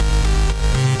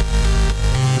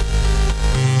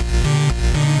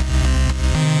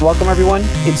Welcome, everyone.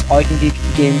 It's All You Can Geek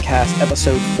Gamecast,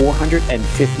 episode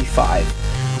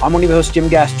 455. I'm one of your hosts, Jim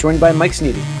Gass, joined by Mike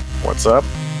Sneedy. What's up?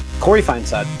 Corey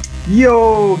Feinsod.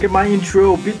 Yo, get my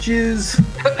intro, bitches.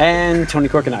 And Tony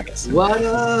Korkanakis. What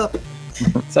up?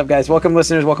 What's up, guys? Welcome,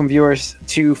 listeners. Welcome, viewers,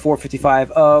 to 455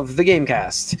 of the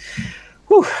Gamecast.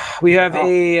 Whew. We have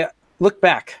a look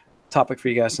back topic for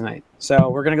you guys tonight. So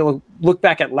we're going to go look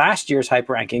back at last year's hype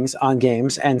rankings on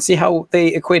games and see how they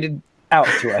equated out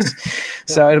to us.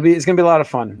 So it's going to be a lot of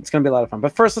fun.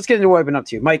 But first, let's get into what I've been up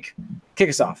to. Mike, kick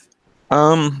us off.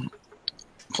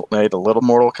 Played a little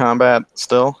Mortal Kombat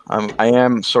still. I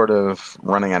am sort of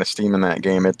running out of steam in that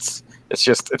game. It's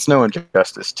no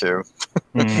injustice too.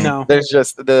 No. There's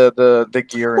just the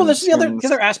gear. Well, there's the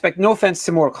other aspect. No offense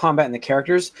to Mortal Kombat and the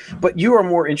characters, but you are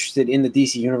more interested in the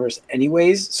DC universe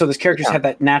anyways. So those characters have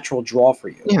that natural draw for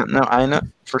you. Yeah, no, I know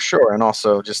for sure, and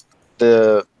also just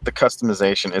the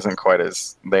customization isn't quite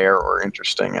as there or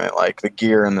interesting in it. Like the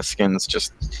gear and the skins,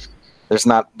 just there's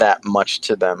not that much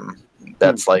to them.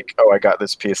 That's like, oh, I got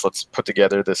this piece. Let's put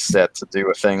together this set to do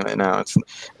a thing. No, it's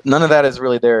none of that is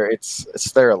really there.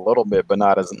 It's there a little bit, but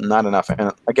not enough.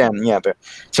 And again,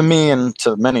 to me and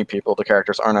to many people, the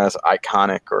characters aren't as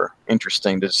iconic or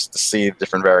interesting to see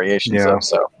different variations of.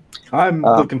 So I'm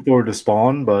looking forward to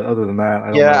Spawn, but other than that, I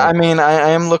don't know. I mean, I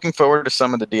am looking forward to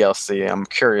some of the DLC. I'm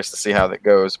curious to see how that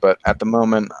goes, but at the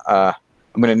moment, I'm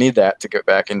going to need that to get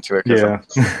back into it because I'm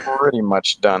pretty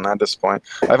much done at this point.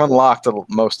 I've unlocked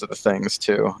most of the things,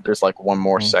 too. There's like one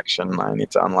more section I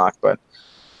need to unlock, but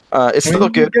it's still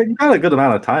good. You got a good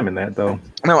amount of time in that, though.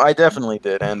 No, I definitely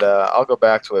did, and I'll go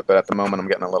back to it, but at the moment I'm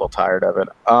getting a little tired of it.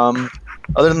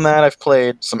 Other than that, I've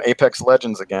played some Apex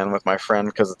Legends again with my friend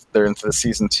because they're into the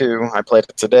Season 2. I played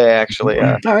it today, actually.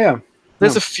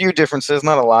 There's a few differences,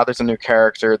 not a lot. There's a new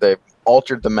character. They've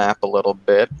altered the map a little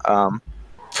bit.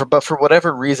 But for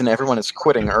whatever reason, everyone is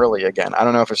quitting early again. I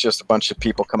don't know if it's just a bunch of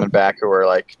people coming back who are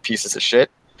like pieces of shit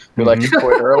who like to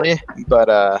quit early,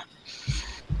 but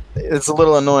it's a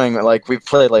little annoying. Like we've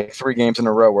played like 3 games in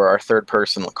a row where our third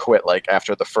person quit like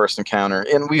after the first encounter,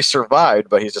 and we survived.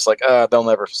 But he's just like, they'll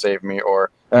never save me, or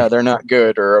they're not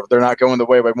good, or they're not going the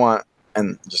way we want,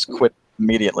 and just quit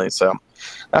immediately. So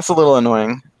that's a little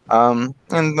annoying. And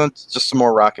then just some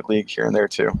more Rocket League here and there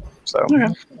too. So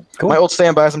cool. My old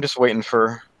standbys, I'm just waiting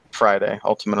for Friday,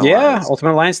 Ultimate Alliance. Yeah,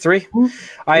 Ultimate Alliance 3.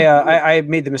 I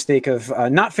made the mistake of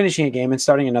not finishing a game and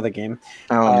starting another game.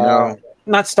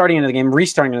 Not starting another game,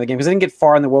 restarting another game, because I didn't get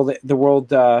far in the world. The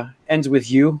world ends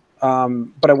with you,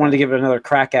 but I wanted to give it another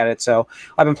crack at it. So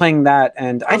I've been playing that,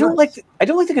 and I don't like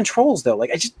the controls though.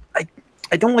 Like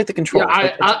I don't like the controls.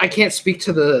 Yeah, I can't speak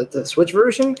to the Switch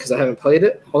version because I haven't played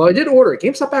it. Although I did order it.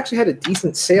 GameStop actually had a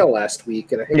decent sale last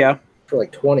week, and I think for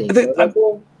like 20.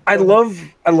 I love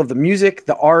the music,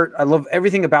 the art. I love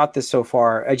everything about this so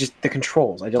far. The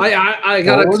controls. I got.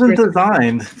 It wasn't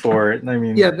designed for it. I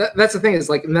mean, that's the thing is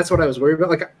like, and that's what I was worried about.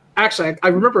 Like, actually, I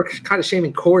remember kind of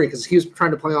shaming Corey because he was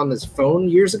trying to play on his phone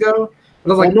years ago.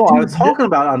 And I was like, no, I was talking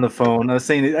about it on the phone. I was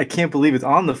saying I can't believe it's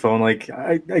on the phone. Like,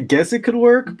 I guess it could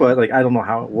work, but like I don't know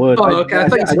how it would. Oh, okay. I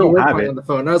thought you said you were playing on the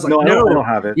phone. I was like, no, I don't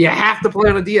have it. You have to play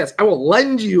on a DS. I will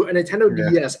lend you a Nintendo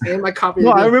DS and my copy.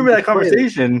 No, I remember that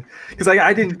conversation because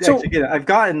I didn't actually get it. I've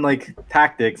gotten like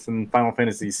Tactics and Final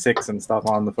Fantasy 6 and stuff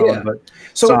on the phone, but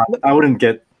I wouldn't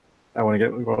get.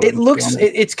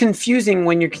 It's confusing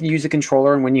when you can use a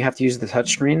controller and when you have to use the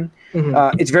touchscreen.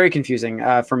 It's very confusing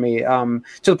for me to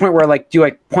the point where like, do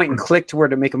I point and click to where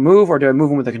to make a move, or do I move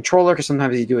them with a controller? Because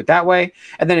sometimes you do it that way.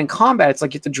 And then in combat, it's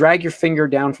like you have to drag your finger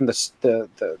down from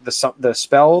the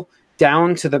spell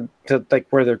down to like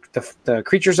where the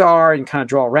creatures are and kind of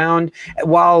draw around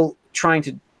while trying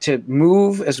to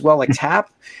move as well, like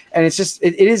tap. And it's just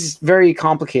it is very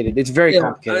complicated. It's very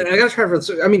complicated. I gotta try for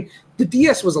this. I mean, the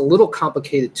DS was a little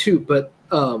complicated too, but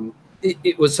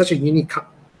it was such a unique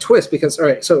twist because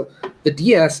so the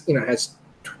DS has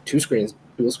 2 screens,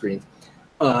 dual screens,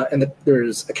 and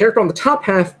there's a character on the top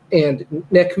half and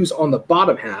Neku's on the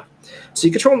bottom half. So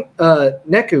you control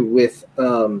Neku with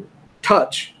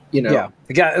touch.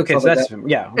 Okay, so that's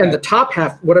okay. And the top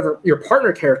half, whatever your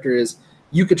partner character is,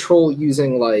 you control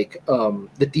using like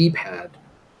the D-pad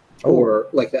or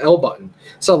like the L button.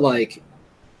 So like,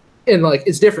 and like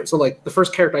it's different. So like the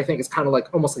first character I think is kind of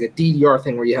like almost like a DDR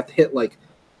thing where you have to hit like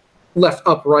left,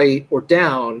 up, right, or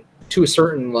down to a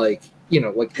certain like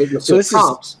so this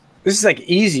is like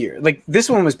easier. Like this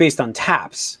one was based on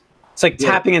taps. It's like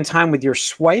tapping in time with your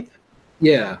swipe.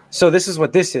 Yeah. So this is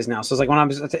what this is now. So it's like when I'm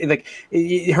like,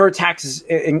 her attack is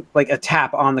like a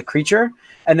tap on the creature,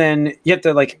 and then you have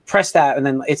to like press that, and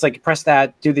then it's like press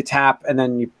that, do the tap, and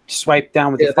then you swipe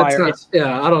down with the fire. I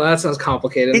don't know. That sounds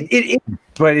complicated.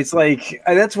 But it's like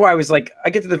that's why I was like, I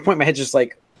get to the point in my head just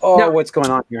like, oh, now, what's going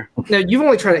on here? Now you've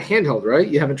only tried it handheld, right?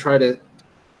 You haven't tried it.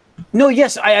 No,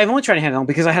 yes, I've only tried to handheld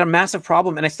because I had a massive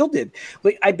problem, and I still did.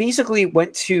 Like, I basically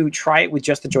went to try it with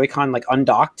just the Joy-Con like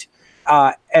undocked,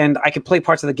 and I could play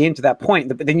parts of the game to that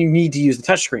point. But then you need to use the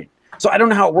touchscreen. So I don't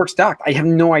know how it works docked. I have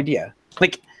no idea.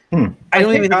 Like, I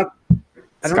don't even.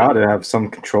 It's got to have some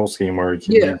control scheme where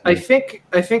you can I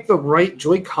think the right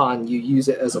Joy-Con you use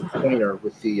it as a pointer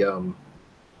with the.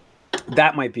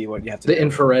 That might be what you have to. The do.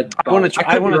 infrared. I want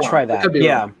to try that.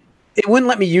 Yeah. Wrong. It wouldn't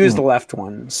let me use the left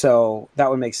one, so that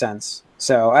would make sense.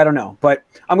 So I don't know, but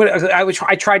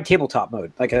I tried tabletop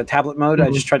mode, like a tablet mode. I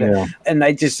just tried to, and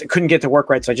I just couldn't get it to work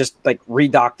right. So I just like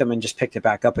redocked them and just picked it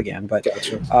back up again. But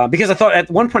because I thought at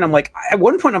one point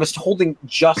I was holding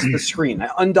just the screen.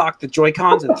 I undocked the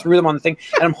Joy-Cons and threw them on the thing,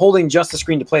 and I'm holding just the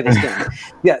screen to play this game.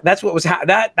 Yeah, that's what was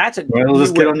that's a. Well,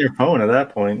 just get on your phone at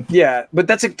that point. Yeah, but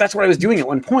that's what I was doing at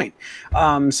one point.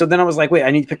 So then I was like, wait, I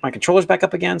need to pick my controllers back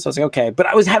up again. So I was like, okay, but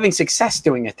I was having success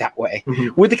doing it that way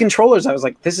with the controllers. I was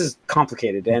like, this is complicated.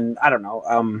 And I don't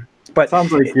know. But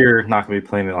sounds like you're not going to be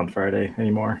playing it on Friday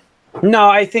anymore. No,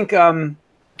 I think I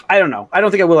don't know. I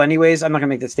don't think I will anyways. I'm not going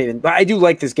to make that statement. But I do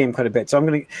like this game quite a bit. So I'm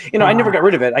going to, I never got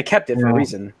rid of it. I kept it for a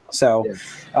reason. So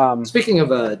speaking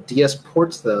of DS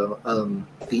ports though,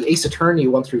 the Ace Attorney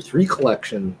 1-3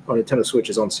 collection on Nintendo Switch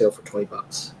is on sale for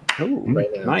 $20 right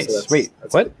now. Nice. So Wait,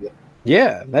 what?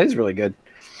 Yeah, that is really good.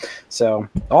 So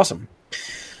awesome.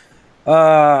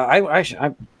 I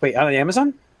wait, on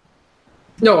Amazon?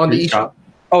 No, on the eShop.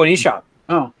 Oh, an eShop.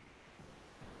 Oh.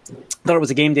 Thought it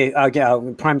was a game day,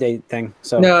 Prime Day thing.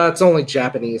 So no, it's only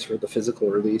Japanese for the physical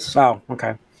release. Oh,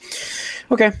 okay.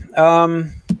 Okay. Where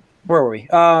were we?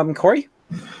 Corey?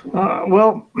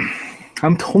 Well,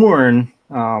 I'm torn.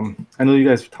 I know you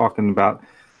guys were talking about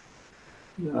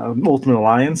Ultimate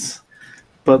Alliance,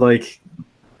 but like,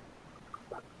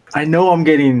 I know I'm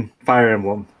getting Fire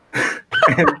Emblem.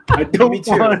 And I don't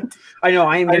want. I know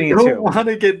I am getting it too. I don't want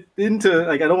to get into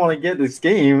I don't want to get this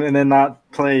game and then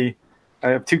not play. I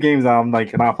have 2 games I'm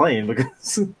like not playing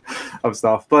because of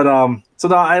stuff. But so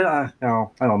no, I don't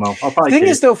know. I'll probably. The thing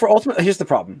is though, for Ultimate, here's the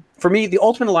problem. For me, the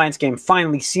Ultimate Alliance game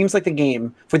finally seems like the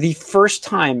game for the first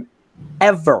time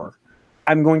ever.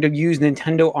 I'm going to use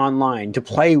Nintendo Online to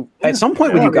play at some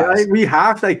point with you guys. We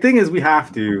have to. The thing is, we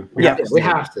have to. We have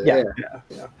to.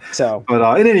 Yeah. So,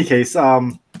 but in any case,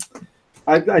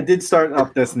 I did start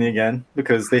up Destiny again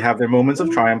because they have their moments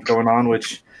of triumph going on,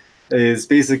 which is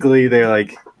basically they're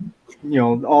like,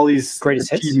 all these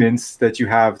greatest achievements that you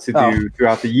have to do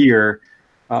throughout the year,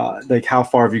 like how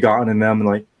far have you gotten in them, and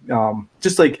like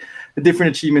just like the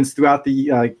different achievements throughout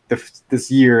the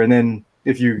this year, and then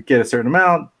if you get a certain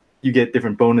amount, you get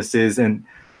different bonuses and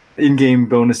in-game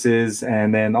bonuses,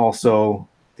 and then also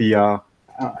the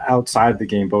outside the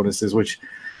game bonuses, which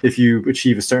if you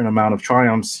achieve a certain amount of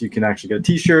triumphs, you can actually get a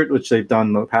T-shirt, which they've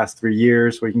done the past 3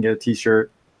 years, where you can get a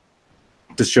T-shirt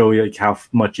to show you like how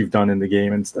much you've done in the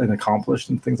game and accomplished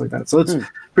and things like that. So it's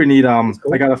pretty neat.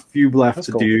 Cool. I got a few left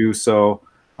to do, so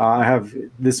I have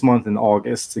this month in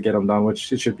August to get them done,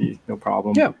 which it should be no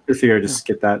problem. Yeah, I figure I just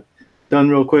get that done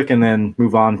real quick and then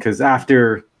move on, because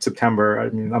after September, I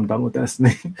mean, I'm done with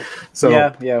Destiny. So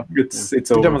it's you're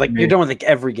done with you're done with like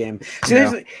every game.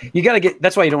 So you got to get.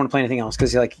 That's why you don't want to play anything else,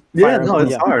 because you're like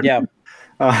it's hard. Yeah.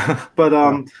 But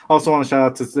also want to shout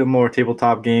out to some more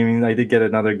tabletop gaming. I did get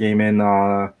another game in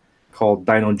called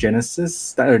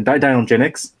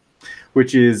Dinogenics,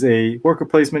 which is a worker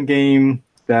placement game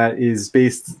that is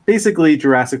basically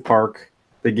Jurassic Park,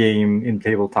 the game in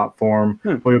tabletop form,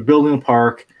 where you're building a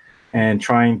park and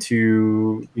trying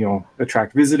to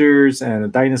attract visitors and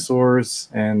dinosaurs,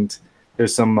 and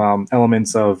there's some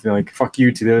elements of like fuck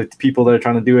you to the people that are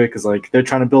trying to do it, because like they're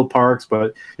trying to build parks,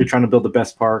 but you're trying to build the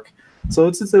best park. So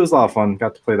it was a lot of fun.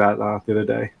 Got to play that the other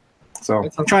day. So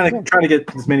I'm trying to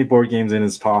get as many board games in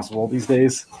as possible these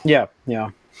days. Yeah.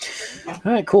 All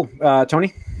right, cool.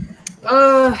 Tony?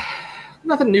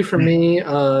 Nothing new for me.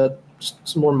 Just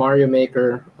some more Mario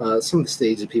Maker. Some of the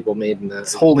stages people made in that.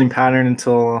 It's holding pattern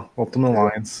until Ultimate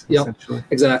Alliance. Yep,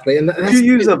 exactly. And did you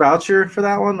use a voucher for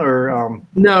that one, or?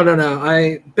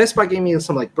 No. Best Buy gave me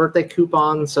some like birthday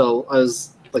coupon, so I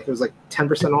was like, it was like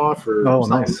 10% off or something.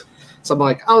 Nice. So I'm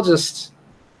like, I'll just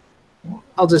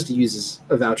use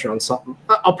a voucher on something.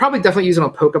 I'll probably definitely use it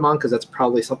on Pokemon, because that's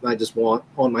probably something I just want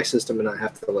on my system, and I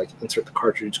have to like insert the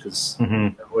cartridge because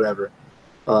whatever,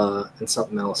 and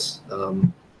something else.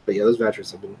 But yeah, those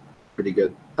matches have been pretty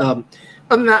good. Other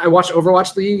than that, I watched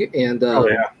Overwatch League, and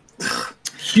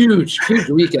huge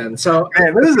weekend. So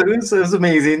man, it was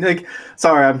amazing. Like,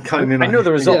 sorry, I'm cutting in. I know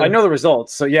the result. Yeah. I know the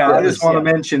results. So yeah, I just want to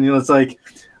mention, it's like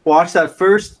watch that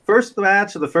first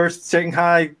match of the first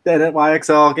Shanghai at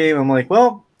YXL game. I'm like,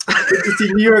 well, good to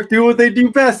see New York do what they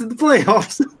do best in the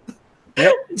playoffs.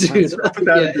 Yep, dude, put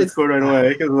that in Discord right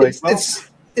away.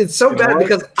 It's so bad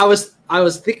because I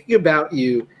was thinking about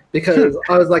you because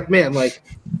I was like, man, like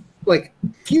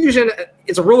Fusion,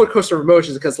 it's a roller coaster of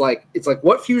emotions because it's like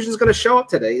what Fusion is going to show up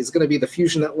today is going to be the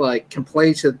Fusion that like can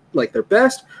play to like their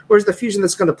best, or is the Fusion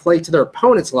that's going to play to their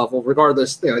opponent's level,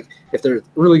 regardless, like if they're a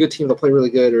really good team, they'll play really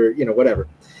good, or whatever.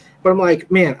 But I'm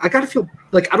like, man, I gotta feel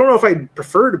like I don't know if I'd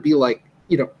prefer to be like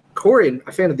Corey,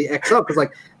 a fan of the XL, because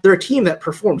like they're a team that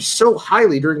performs so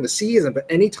highly during the season, but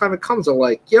anytime it comes, they're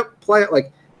like, yep, play it,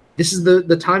 like this is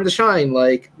the time to shine.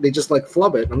 Like they just like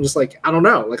flub it. I'm just like, I don't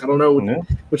know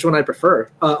which one I prefer.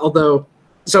 Although,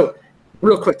 so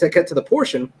real quick to get to the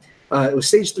portion, it was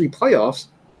stage 3 playoffs.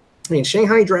 I mean,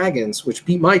 Shanghai Dragons, which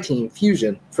beat my team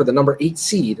Fusion for the number 8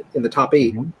 seed in the top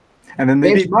 8, and then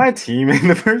they beat my team in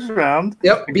the first round.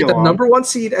 Yep, beat the number 1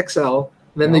 seed XL.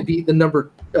 Then they beat the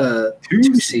number 2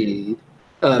 seed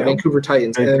Vancouver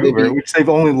Titans, which they've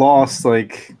only lost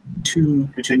like 2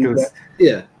 ridiculous.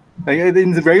 Yeah. Like,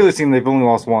 in the regular season, they've only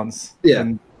lost once. Yeah,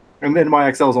 and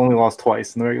NYXL's only lost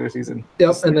twice in the regular season.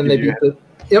 Yep, and then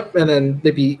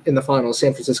they beat in the finals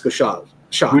San Francisco Shock,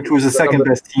 which was the second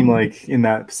best team like in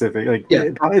that Pacific. Like,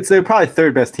 they're probably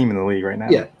third best team in the league right now.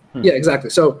 Yeah, yeah,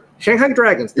 exactly. So Shanghai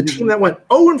Dragons, the team that went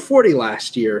 0-40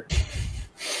 last year,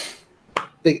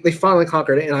 they finally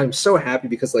conquered it, and I'm so happy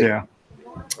because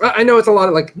I know it's a lot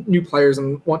of like new players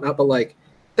and whatnot, but like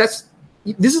this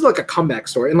is like a comeback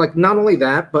story, and like not only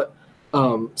that, but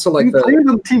so like the players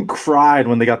on the team cried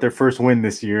when they got their first win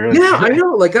this year. Yeah, I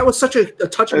know. Like that was such a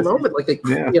touching moment. Like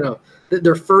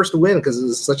their first win because it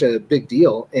was such a big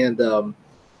deal. And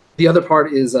the other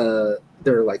part is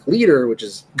their like leader, which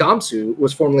is Gamsu,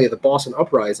 was formerly at the Boston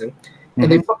Uprising,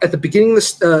 and they at the beginning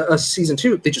of season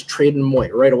 2, they just traded him away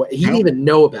right away. He didn't even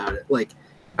know about it. Like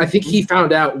I think he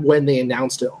found out when they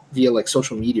announced it via like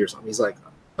social media or something. He's like,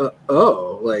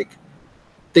 like.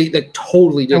 They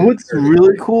totally did. And what's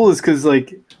really cool is because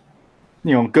like,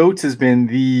 Goats has been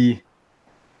the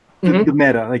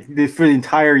meta like for the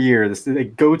entire year.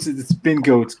 Goats, it's been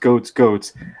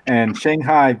Goats, and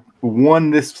Shanghai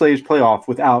won this playoff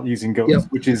without using Goats,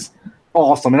 which is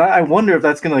awesome. And I wonder if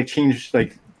that's gonna like change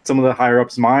like some of the higher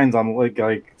ups' minds on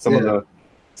like some of the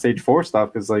stage 4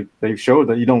 stuff, because like they showed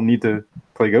that you don't need to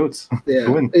play Goats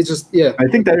to win. It's just I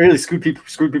think that really screwed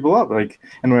people up. Like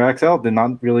NYXL did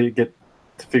not really get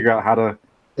to figure out how to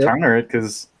counter it,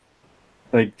 because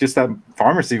like just that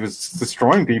pharmacy was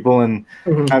destroying people, and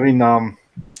having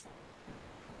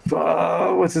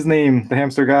what's his name, the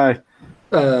hamster guy,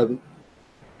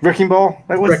 Wrecking Ball.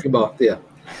 Wrecking Ball, yeah.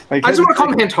 Like, I just want to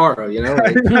call him Hantaro, I know.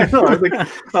 I was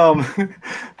like,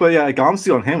 but yeah,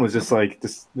 Gamsu on him was just like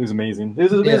it was amazing.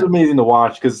 It was amazing to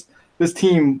watch, because this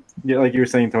team, like you were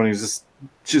saying, Tony, was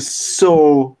just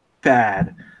so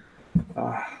bad.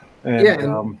 And here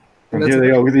they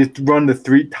go. They run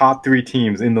the top three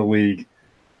teams in the league.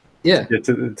 Yeah, it's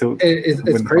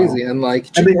crazy, and like,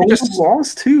 and they almost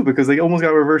lost too, because they almost got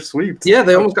reverse sweeped. Yeah,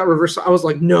 they almost got reverse. I was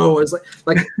like, no, it's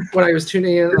like when I was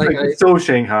tuning in, it's so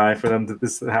Shanghai for them that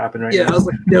this happened right now. Yeah, I was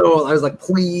like, no, I was like,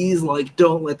 please, like,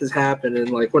 don't let this happen. And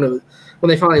like when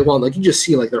they finally won, like you just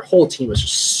see like their whole team was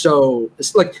just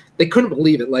it's like they couldn't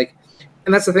believe it. Like,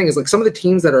 and that's the thing is like some of the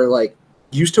teams that are like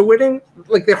used to winning,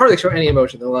 like they hardly show any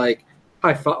emotion. They're like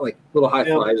little high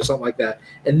fives or something like that,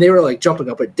 and they were like jumping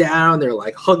up and down. They're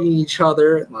like hugging each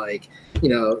other, and, like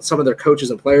some of their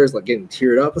coaches and players like getting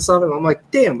teared up and stuff. And I'm like,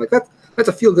 damn, like that's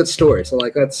a feel good story. So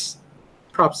like that's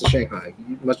props to Shanghai.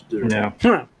 You must do it. Yeah.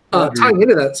 Tying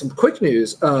into that, some quick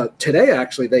news. Today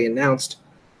actually they announced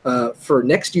for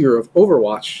next year of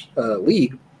Overwatch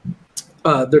League,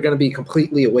 they're going to be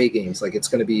completely away games. Like it's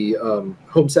going to be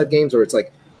homestead games, or it's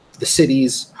like the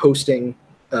cities hosting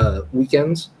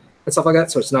weekends and stuff like that.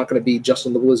 So it's not going to be just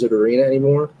in the Blizzard Arena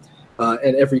anymore.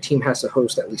 And every team has to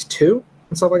host at least 2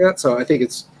 and stuff like that. So I think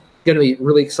it's going to be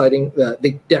really exciting.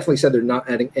 They definitely said they're not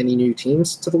adding any new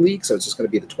teams to the league, so it's just going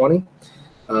to be the 20.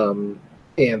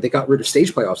 And they got rid of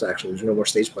stage playoffs, actually. There's no more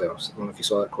stage playoffs. I don't know if you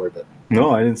saw that, Corey, but...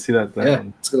 No, I didn't see that. Yeah,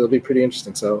 it's going to be pretty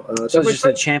interesting. So it's just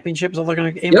the championships all they're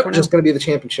going to aim for now? Just going to be the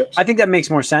championships. I think that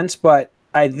makes more sense, but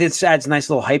this adds a nice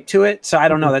little hype to it. So I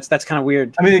don't know. That's kind of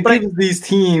weird. I mean, it gives these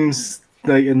teams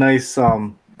like a nice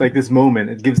like this moment.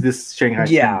 It gives this Shanghai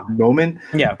team moment.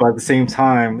 Yeah. But at the same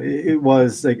time, it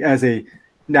was like as a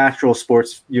natural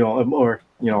sports, or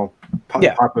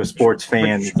popular sports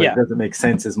fan. It doesn't make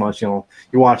sense as much. You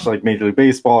watch like Major League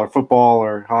Baseball or football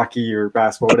or hockey or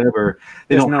basketball, whatever.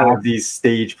 They don't have these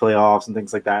stage playoffs and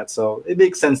things like that. So it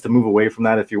makes sense to move away from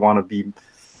that if you want to be,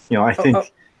 I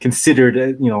think, considered,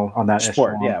 on that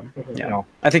sport. Echelon,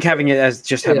 I think having it as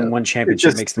just having one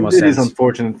championship makes the most sense. It is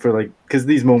unfortunate for because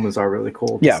these moments are really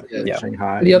cool.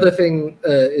 Shanghai. The other thing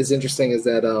is interesting is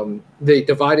that they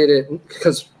divided it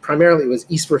because primarily it was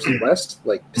East versus West,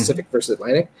 like Pacific versus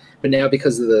Atlantic, but now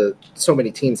because of so many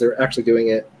teams, they're actually doing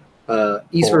it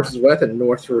East versus West and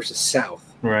North versus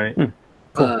South. Right.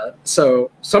 Cool. So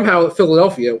somehow at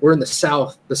Philadelphia, we're in the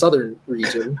South, the Southern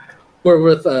region. We're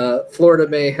with Florida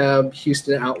Mayhem,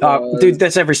 Houston Outlaws. Dude,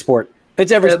 that's every sport.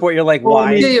 It's every sport. You're like,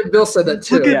 why? Yeah, Bill said that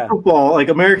too. Look at football, like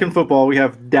American football. We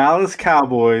have Dallas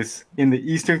Cowboys in the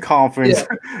Eastern Conference.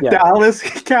 Dallas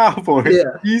Cowboys,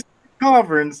 Eastern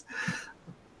Conference.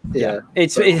 Yeah,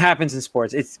 it happens in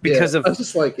sports. It's because of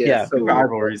just like the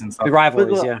rivalries and stuff. The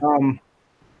rivalries,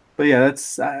 but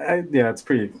that's it's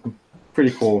pretty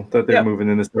cool that they're moving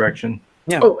in this direction.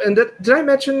 Yeah. Oh, and did I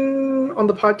mention on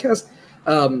the podcast?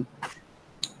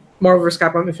 Marvel vs.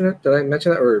 Capcom Infinite. Did I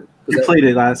mention that? Or played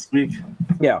it last week?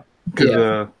 Yeah.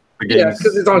 Because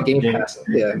it's on Game Pass.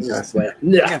 Yeah. You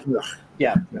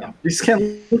just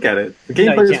can't look at it. The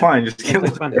gameplay is fine. Just can't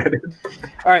look at it.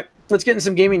 All right, let's get into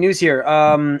some gaming news here.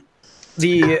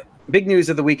 The big news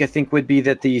of the week, I think, would be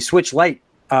that the Switch Lite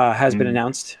has been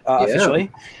announced officially.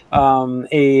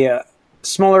 A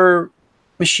smaller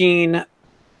machine,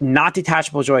 not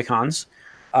detachable Joy-Cons.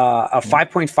 A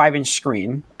 5.5-inch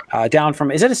screen, down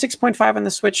from, is it a 6.5 on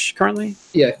the Switch currently?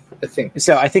 Yeah, I think.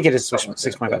 So I think it is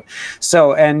 6.5.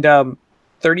 So, and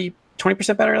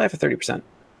 20% battery life or 30%? It's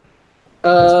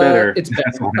better. It's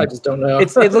better. I just don't know. I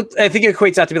think it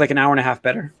equates out to be like an hour and a half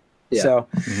better. Yeah. So,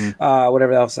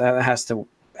 whatever else that has to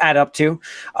add up to.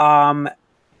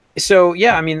 So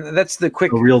yeah, I mean that's the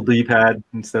quick. A real D-pad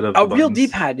instead of a real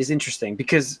D-pad is interesting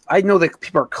because I know that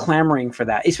people are clamoring for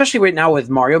that, especially right now with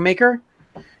Mario Maker.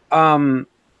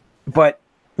 But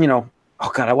oh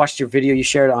god, I watched your video you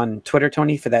shared on Twitter,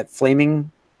 Tony, for that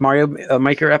flaming Mario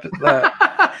Maker episode.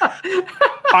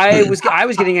 I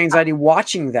was getting anxiety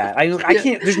watching that. I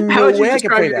can't. There's no way I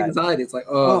can play that. Anxiety. It's like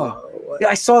yeah,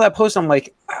 I saw that post. I'm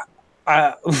like,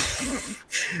 I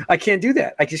can't do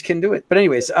that. I just can't do it. But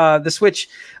anyways, the Switch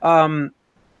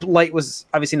Lite was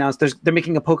obviously announced. They're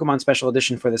making a Pokemon Special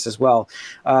Edition for this as well,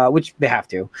 which they have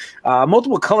to.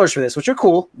 Multiple colors for this, which are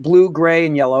cool: blue, gray,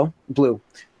 and yellow. Blue,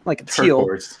 like teal.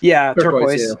 Yeah,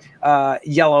 turquoise.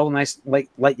 Yellow, nice light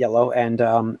yellow, and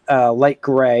light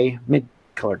gray,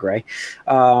 mid-color gray.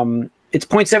 It's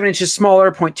 0.7 inches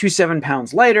smaller, 0.27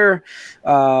 pounds lighter,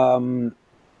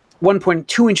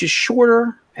 1.2 inches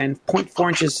shorter, and 0.4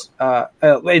 inches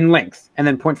in length, and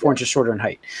then 0.4 inches shorter in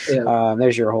height. Yeah.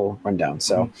 There's your whole rundown.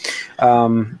 So,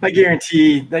 I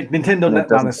guarantee, like Nintendo, not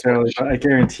necessarily, but I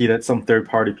guarantee that some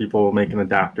third-party people will make an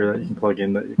adapter that you can plug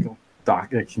in that you can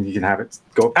dock. You can have it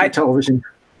go up to television.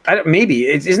 Maybe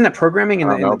isn't that programming in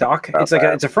the dock? It's like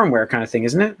it's a firmwware kind of thing,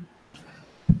 isn't it?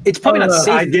 It's probably not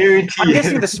safe. I guarantee. I'm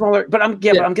guessing the smaller, but I'm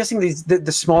guessing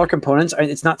the smaller components.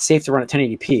 It's not safe to run at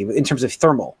 1080p in terms of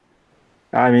thermal.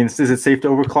 I mean, is it safe to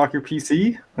overclock your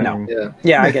PC? No.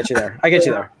 Yeah, I get you there. I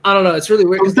don't know. It's really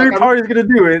weird. Some third party's going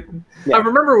to do it. I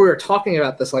remember we were talking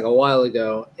about this like a while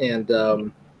ago, and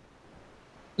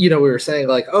we were saying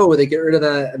like, oh, would they get rid of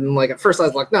that? And like at first I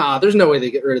was like, nah, there's no way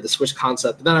they get rid of the Switch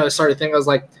concept. But then I started thinking, I was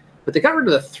like, but they got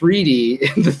rid of the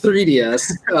 3D in the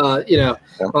 3DS, all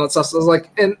that stuff. So I was like,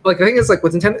 and like I think it's like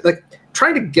with Nintendo, like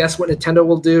trying to guess what Nintendo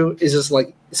will do is just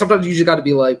like sometimes you just got to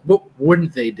be like, what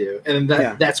wouldn't they do? And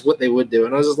that's what they would do.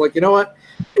 And I was just like, you know what?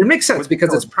 It makes sense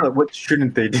because it's what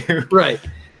shouldn't they do? Right.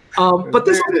 But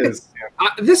this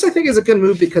I think is a good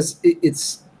move because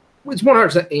it's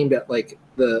 100% aimed at like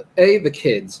the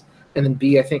kids, and then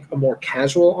B, I think a more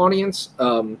casual audience.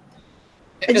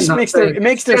 It just makes their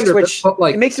Switch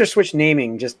it makes their Switch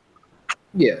naming just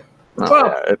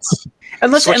it's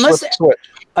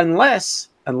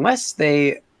unless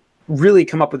they really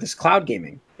come up with this cloud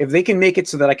gaming. If they can make it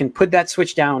so that I can put that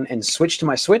Switch down and switch to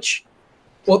my Switch.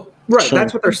 Well, right,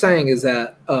 that's what they're saying is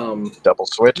that double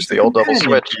switch, the old double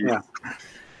switch. Yeah.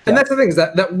 And that's the thing is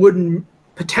that wouldn't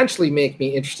potentially make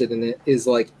me interested in it is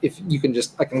like if you can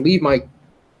I can leave my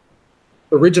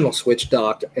original Switch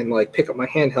docked and like pick up my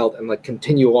handheld and like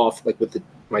continue off like with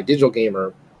my digital game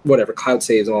or whatever, cloud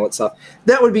saves and all that stuff.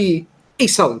 That would be a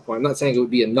selling point. I'm not saying it would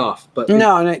be enough, but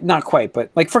no, not quite.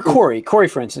 But like for Corey,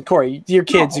 for instance, your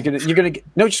kids, you're gonna get,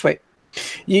 no, just wait.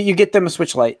 You get them a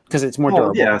Switch Lite because it's more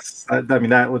durable. Yes, I mean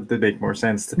that would make more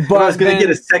sense. But if I was going to get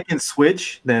a second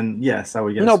Switch, then yes, I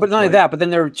would get. No, but not only that. But then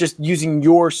they're just using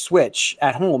your Switch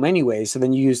at home anyway. So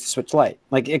then you use the Switch Lite.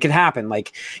 Like it can happen.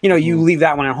 Like you leave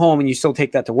that one at home and you still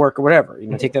take that to work or whatever.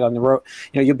 Take that on the road.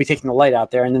 You'll be taking the Lite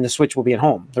out there, and then the Switch will be at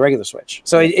home, the regular Switch.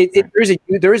 So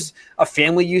there is a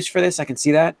family use for this. I can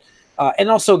see that.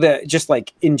 And also just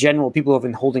like in general, people have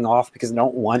been holding off because they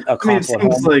don't want a console at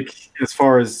home. It seems like as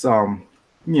far as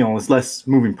it's less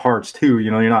moving parts too.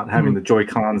 You're not having the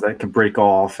Joy-Cons that can break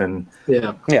off and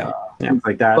things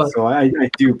like that. But, so I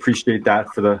do appreciate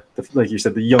that for the like you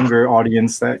said, the younger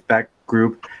audience, that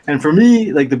group. And for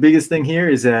me, like the biggest thing here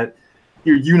is that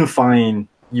you're unifying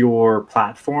your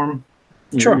platform.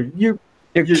 Sure, you're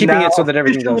keeping it so that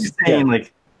everything goes. Saying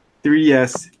like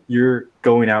 3DS, you're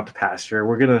going out to pasture.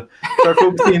 We're gonna start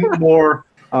focusing more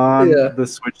on the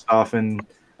Switch stuff, and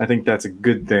I think that's a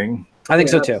good thing. I think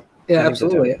so too. Yeah,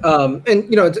 absolutely. And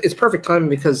it's perfect timing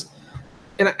because,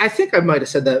 and I think I might have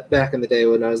said that back in the day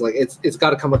when I was like, it's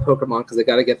got to come with Pokemon because they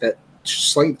got to get that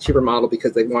slightly cheaper model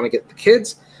because they want to get the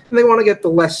kids and they want to get the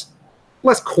less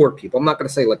core people. I'm not going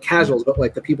to say like casuals, but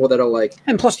like the people that are like.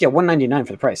 And plus, $199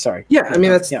 for the price. Sorry. Yeah, I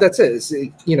mean that's it. It's,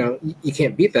 you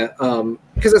can't beat that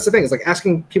because that's the thing. It's like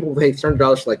asking people to pay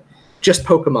 $300 for like just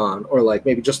Pokemon or like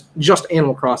maybe just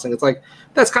Animal Crossing. It's like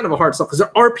that's kind of a hard sell because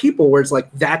there are people where it's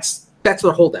like that's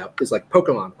their holdout is like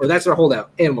Pokemon, or that's their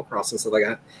holdout Animal Crossing, stuff like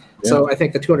that. Yeah. So I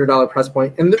think the $200 price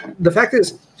point, and the fact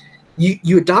is,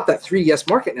 you adopt that 3DS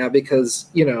market now because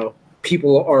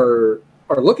people are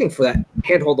looking for that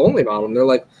handheld only model, and they're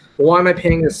like, well, why am I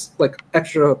paying this like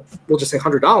extra? We'll just say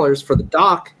 $100 for the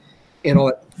dock and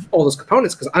all those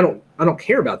components because I don't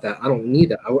care about that. I don't need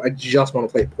that. I just want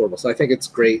to play it portable. So I think it's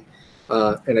great,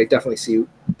 and I definitely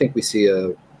think we see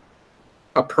a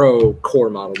pro core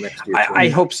model next year. I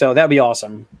hope so. That'd be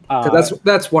awesome.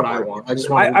 That's what I want.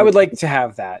 I would like to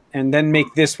have that, and then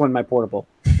make this one my portable.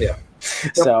 Yeah.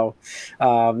 So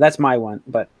that's my one.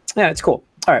 But yeah, it's cool.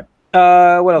 All right.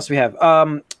 What else do we have?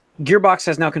 Gearbox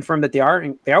has now confirmed that they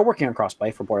are working on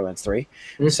crossplay for Borderlands 3.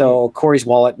 Mm-hmm. So Corey's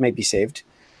wallet may be saved.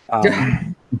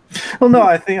 Well, no,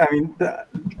 I mean,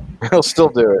 he'll still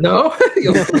do it. No,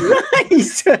 he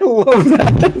said, "Love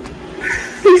that."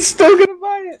 He's still gonna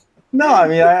buy it. No, I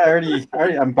mean, I already,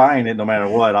 I'm buying it no matter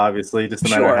what. Obviously, just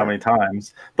no matter how many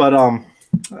times. But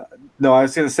no, I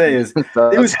was gonna say is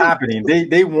it was happening.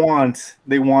 They wanted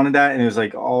that, and it was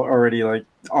like already like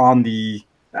on the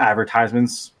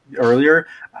advertisements earlier,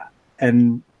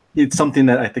 and it's something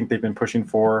that I think they've been pushing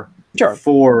for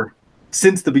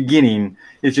since the beginning.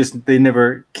 It's just they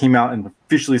never came out and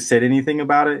officially said anything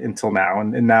about it until now,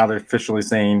 and now they're officially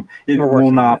saying it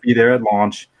will not be there at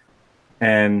launch.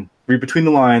 And read between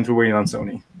the lines, we're waiting on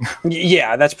Sony.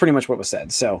 Yeah, that's pretty much what was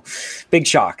said. So big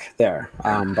shock there,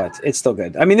 but it's still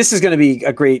good. I mean, this is going to be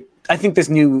a great. I think this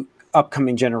new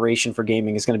upcoming generation for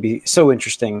gaming is going to be so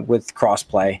interesting with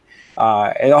crossplay.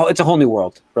 It's a whole new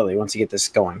world, really, once you get this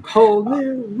going. Whole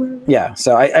new world. Yeah,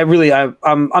 so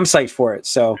I'm psyched for it.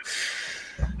 So,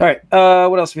 all right,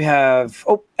 what else do we have?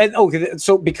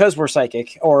 So because we're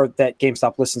psychic, or that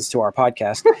GameStop listens to our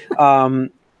podcast,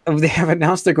 they have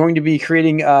announced they're going to be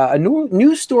creating a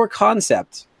new store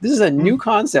concept. This is a new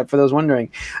concept for those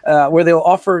wondering, where they'll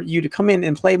offer you to come in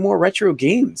and play more retro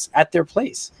games at their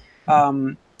place.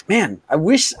 Man, I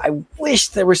wish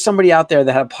there was somebody out there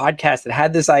that had a podcast that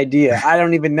had this idea. I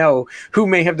don't even know who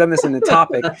may have done this in the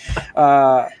topic.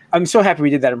 I'm so happy we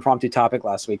did that impromptu topic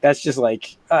last week. That's just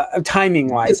like timing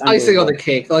wise. It's icing on the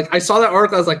cake. Like I saw that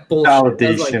article, I was like, bullshit. Validation.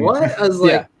 I was like, what? I was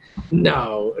like,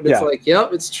 no. And it's like,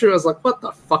 yep, it's true. I was like, what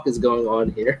the fuck is going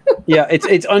on here? Yeah,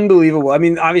 it's unbelievable. I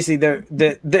mean, obviously,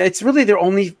 it's really their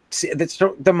only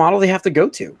the model they have to go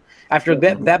to. After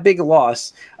that big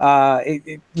loss,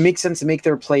 it makes sense to make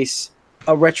their place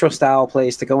a retro style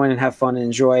place to go in and have fun and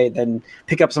enjoy, then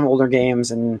pick up some older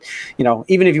games. And,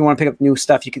 even if you want to pick up new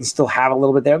stuff, you can still have a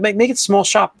little bit there. Make it small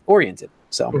shop oriented.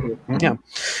 So, yeah.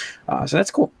 So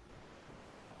that's cool.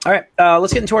 All right.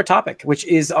 Let's get into our topic, which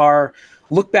is our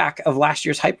look back of last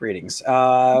year's hype ratings.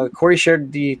 Corey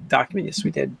shared the document. Yes,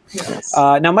 we did. Yes.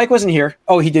 Now, Mike wasn't here.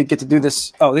 Oh, he did get to do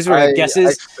this. Oh, these were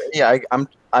guesses.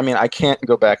 I can't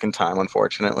go back in time,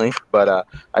 unfortunately, but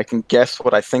I can guess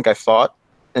what I think I thought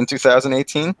in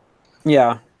 2018.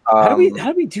 Yeah. How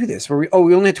do we do this? We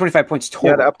only had 25 points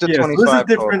total. Yeah, up to 25. So this is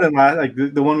different than like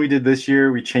the one we did this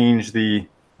year. We changed the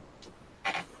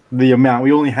amount.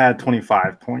 We only had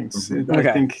 25 points. Okay.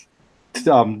 I think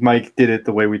Mike did it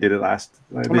the way we did it last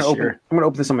this year. I'm gonna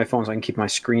open this on my phone so I can keep my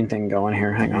screen thing going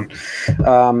here. Hang on.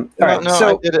 All right,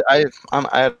 so I did it. I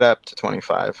added up to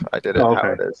 25. I did it how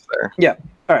it is there. Yeah.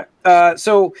 All right.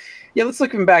 So yeah, let's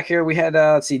look back here. We had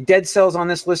let's see, Dead Cells on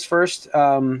this list first.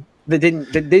 That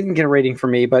didn't get a rating for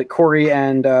me, but Corey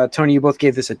and Tony, you both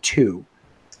gave this a 2.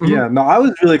 Yeah, no, I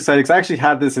was really excited because I actually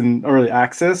had this in early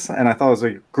access, and I thought it was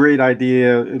a great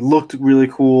idea. It looked really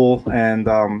cool, and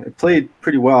it played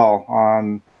pretty well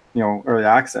on early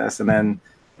access. And then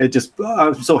it just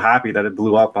I'm so happy that it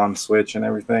blew up on Switch and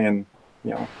everything. And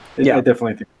I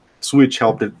definitely think Switch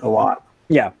helped it a lot.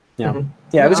 Yeah. It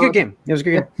was a good game.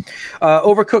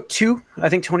 Overcooked 2. I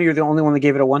think Tony, you're the only one that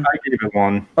gave it a 1. I gave it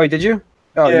 1. Oh, did you?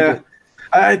 Oh, yeah. You did.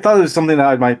 I thought it was something that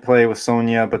I might play with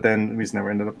Sonia, but then we just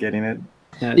never ended up getting it.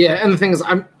 Yeah, and the thing is,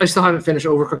 I still haven't finished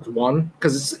Overcooked 1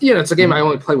 because it's a game I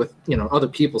only play with other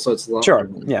people, so it's a lot. Sure,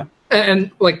 yeah. And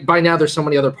like by now, there's so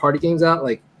many other party games out.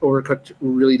 Like Overcooked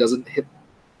really doesn't hit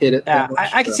it. Yeah,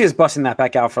 I can see us busting that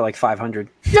back out for like 500.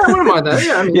 Yeah, I wouldn't mind that.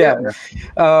 Yeah,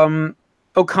 I mean,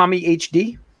 Okami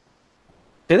HD.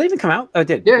 Did they even come out? Oh, it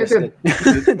did. Yeah,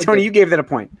 it did. Tony, you gave that a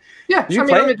point. Yeah, did you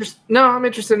play it? I'm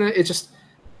interested in it. It just.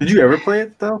 Did you ever play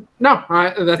it though? No,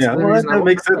 that's the reason that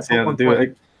makes sense. Yeah, to do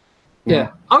it.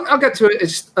 Yeah, I'll get to it.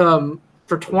 It's just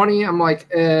for 20. I'm like,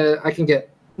 I can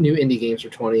get new indie games for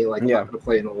 20. Like, I'm not gonna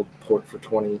play an old port for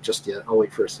 20 just yet. I'll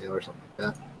wait for a sale or something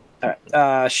like that. All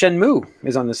right, Shenmue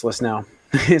is on this list now.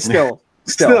 Still.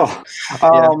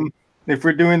 If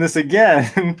we're doing this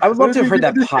again, I would love to have heard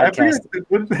that podcast.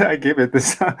 What did I give it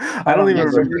this? I don't even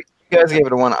remember. You guys gave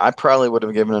it a 1. I probably would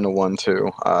have given it a 1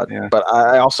 too. But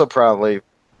I also probably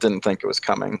didn't think it was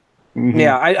coming. Mm-hmm.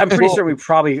 Yeah, I'm pretty sure we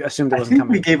probably assumed it wasn't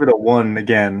coming. We gave it a 1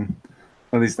 again.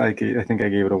 At least I think I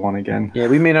gave it a 1 again. Yeah,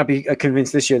 we may not be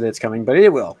convinced this year that it's coming, but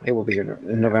it will. It will be here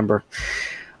in November.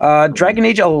 Dragon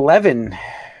Age 11.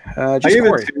 I gave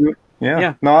it 2.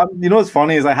 Yeah. No, what's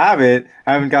funny is I have it.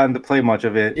 I haven't gotten to play much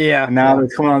of it. Yeah. And now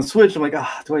it's coming on Switch. I'm like,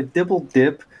 do I double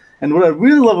dip? And what I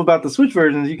really love about the Switch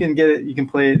version is you can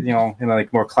play it, in a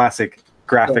like more classic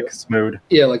graphics mode.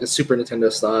 Yeah, like a Super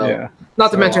Nintendo style. Yeah.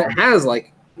 Not to mention it has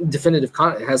like definitive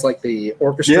content. It has like the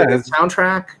orchestrated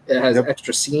soundtrack. It has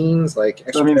extra scenes, like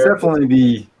extra. It's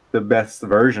definitely the best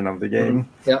version of the game.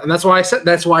 Mm-hmm. Yeah, and that's why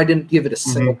I didn't give it a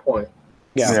single point.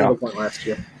 Yeah, single point last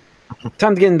year.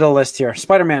 Time to get into the list here.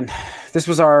 Spider-Man. This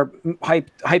was our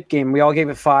hype game. We all gave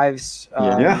it 5s.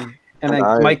 And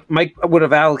then Mike would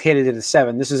have allocated it a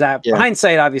 7. This is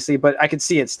hindsight, obviously, but I could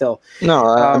see it still. No,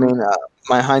 I mean,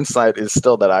 my hindsight is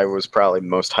still that I was probably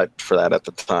most hyped for that at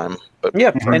the time. But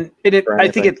and I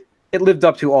think it lived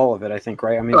up to all of it. I think,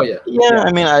 right? I mean,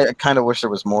 I mean, I kind of wish there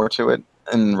was more to it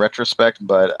in retrospect,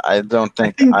 but I don't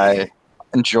think I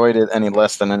enjoyed it any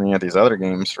less than any of these other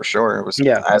games for sure. It was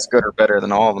as good or better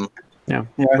than all of them. Yeah,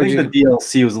 I think the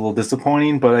DLC was a little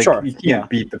disappointing, but you can't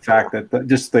beat the fact that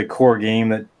just the core game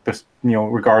that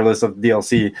regardless of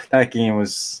DLC, that game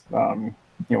was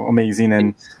amazing.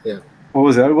 And what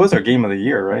was that? It was our game of the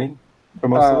year, right? For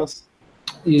most of us.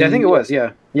 Yeah, I think it was.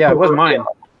 Yeah, it was mine.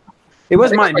 It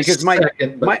was mine because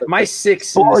my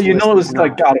 6. Well, it was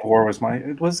like God of War was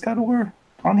mine. Was God of War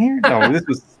on here? No, this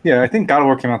was. Yeah, I think God of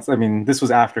War came out. I mean, this was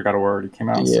after God of War already came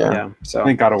out. So I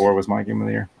think God of War was my game of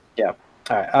the year. Yeah.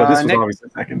 All right. But this was obviously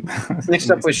second. Next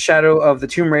up was Shadow of the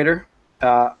Tomb Raider.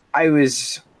 I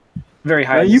was very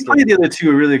high. You played the other two.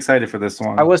 Were really excited for this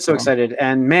one. I was so excited,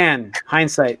 and man,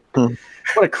 hindsight, what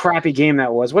a crappy game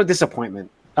that was. What a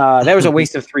disappointment. That was a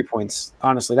waste of 3 points.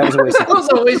 Honestly, that was a waste. That was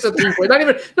a waste of 3 points.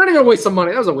 Not even a waste of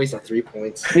money. That was a waste of 3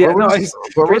 points. Yeah,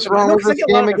 what was wrong with this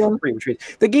game again?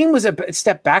 The game was a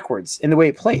step backwards in the way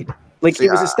it played. Like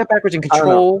it was a step backwards in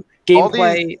control,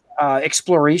 gameplay,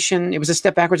 exploration. It was a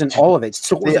step backwards in all of it.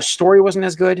 So the story wasn't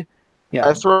as good. Yeah,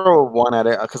 I throw a 1 at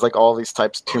it because like all these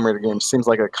types of Tomb Raider games seems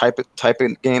like a type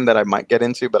of game that I might get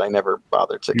into, but I never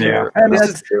bothered to care.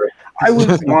 I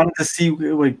would want to see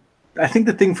like. I think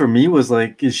the thing for me was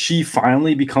like, is she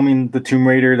finally becoming the Tomb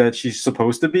Raider that she's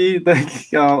supposed to be? Like,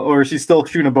 or is she still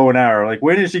shooting a bow and arrow? Like,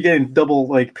 when is she getting double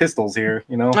like pistols here?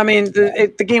 I mean,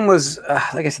 the game was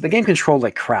like I said, the game controlled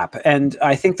like crap, and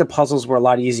I think the puzzles were a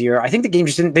lot easier. I think the game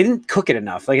just didn't cook it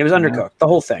enough. Like it was undercooked, the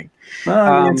whole thing.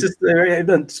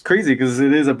 It's crazy because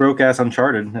it is a broke ass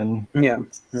Uncharted, and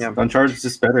Uncharted's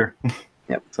just better.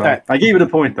 Yep. So I gave it a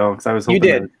point though because I was hoping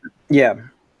you did. Yeah.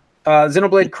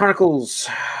 Xenoblade Chronicles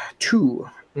 2.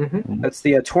 Mm-hmm. That's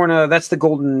the Torna. That's the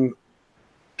golden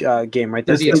game, right?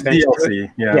 That's the expansion.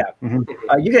 DLC. Yeah.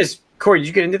 Mm-hmm. You guys, Corey, did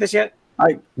you get into this yet?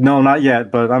 No, not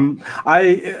yet. But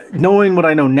knowing what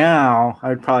I know now, I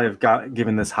would probably have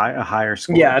given this a higher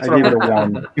score. Yeah, that's I gave it a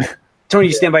 1. Tony,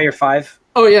 you stand by your 5?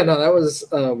 Oh yeah, no, that was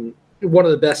one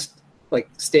of the best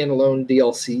like standalone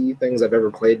DLC things I've ever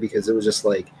played because it was just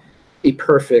like a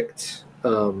perfect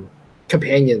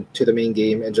companion to the main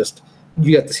game, and just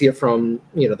you got to see it from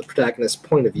the protagonist's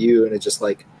point of view, and it's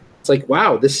like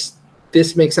wow, this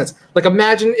makes sense. Like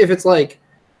imagine if it's like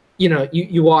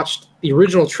you watched the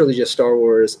original trilogy of Star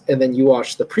Wars and then you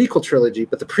watched the prequel trilogy,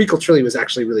 but the prequel trilogy was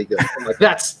actually really good. I'm like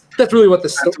that's really what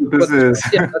this is.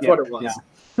 Yeah, that's what it was.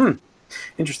 Yeah.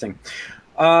 Interesting.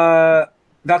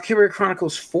 Valkyria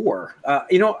Chronicles 4.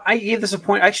 I gave this a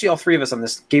point. Actually, all three of us on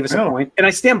this gave us a point, and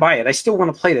I stand by it. I still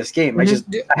want to play this game.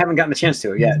 Mm-hmm. I haven't gotten a chance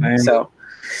to it yet. So,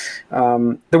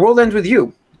 The World Ends With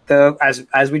You.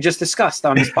 As we just discussed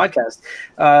on this podcast,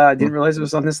 didn't realize it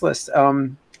was on this list.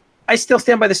 I still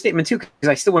stand by the statement too because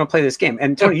I still want to play this game.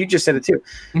 And Tony, you just said it too.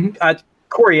 Mm-hmm.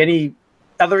 Corey, any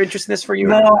other interest in this for you?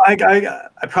 No, I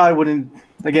probably wouldn't.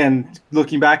 Again,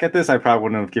 looking back at this, I probably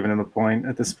wouldn't have given it a point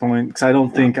at this point because I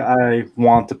don't think I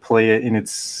want to play it in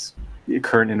its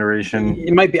current iteration.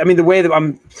 It might be. I mean, the way that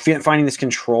I'm finding this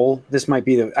control, this might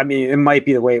be the. I mean, it might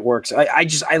be the way it works.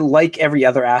 I like every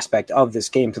other aspect of this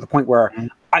game to the point where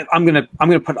I'm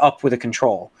gonna put up with the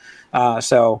control.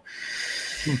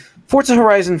 Forza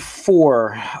Horizon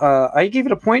 4. I gave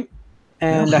it a point,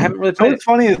 and I haven't really played it. It's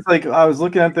funny. It's like I was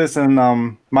looking at this, and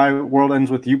my World Ends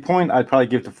With You point. I'd probably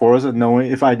give to Forza, knowing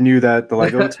if I knew that the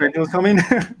Lego expansion was coming.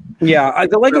 Yeah,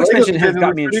 the Lego expansion has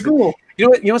got me interested. Cool. You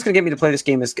know what's going to get me to play this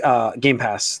game is Game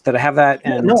Pass. That I have that,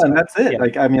 and and that's it.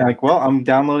 Yeah. I'm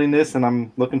downloading this, and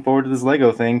I'm looking forward to this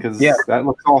Lego thing because that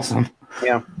looks awesome.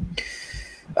 Yeah.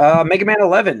 Mega Man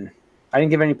 11. I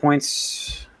didn't give any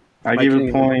points. I gave it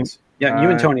a point. Yeah, you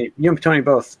and Tony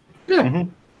both. Yeah. Mm-hmm.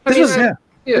 This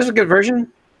was a good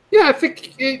version. Yeah, I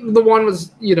think the one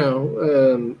was,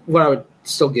 what I would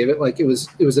still give it. Like it was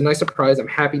a nice surprise. I'm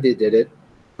happy they did it.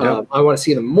 Yep. I want to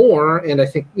see them more, and I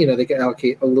think they could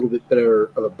allocate a little bit better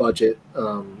of a budget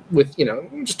with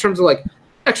just terms of like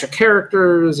extra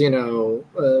characters, or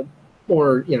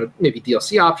maybe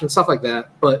DLC options, stuff like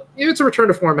that. But it's a return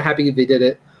to form. I'm happy they did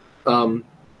it.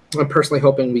 I'm personally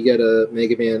hoping we get a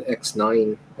Mega Man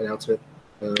X9 announcement.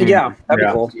 That'd be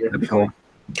cool. That'd be cool.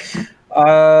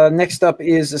 Next up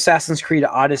is Assassin's Creed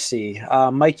Odyssey.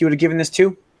 Mike, you would have given this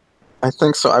too? I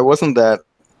think so. I wasn't that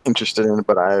interested in it,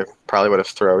 but I probably would have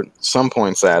thrown some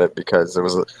points at it because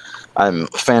I'm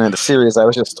a fan of the series. I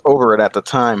was just over it at the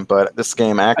time, but this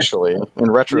game actually,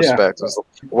 in retrospect, was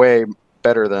way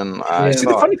better than I See,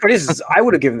 thought. the funny part is I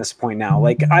would have given this a point now.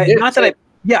 Like,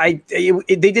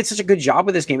 they did such a good job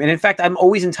with this game, and in fact, I'm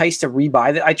always enticed to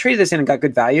rebuy it. I traded this in and got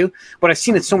good value, but I've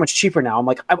seen it so much cheaper now. I'm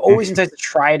like, I'm always enticed to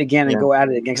try it again and go at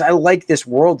it again because I like this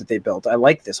world that they built. I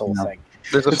like this whole thing.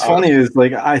 What's funny is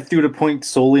like I threw the point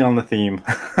solely on the theme.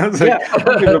 I was like,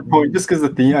 I'll give it a point just because the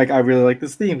theme. Like I really like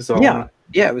this theme, so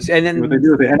it was. And then what they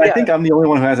do with it, and I think I'm the only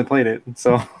one who hasn't played it.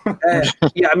 So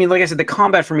I mean, like I said, the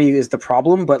combat for me is the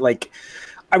problem, but like.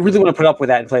 I really want to put up with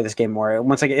that and play this game more.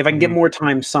 If I can get more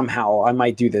time somehow, I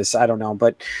might do this. I don't know,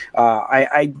 but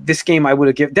this game I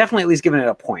would have definitely at least given it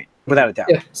a point without a doubt.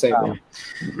 Yeah, same. All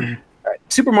right,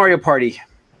 Super Mario Party.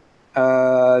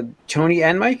 Tony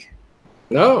and Mike?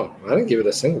 No, I didn't give it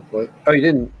a single point. Oh, you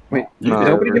didn't? Wait,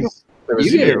 nobody gave it?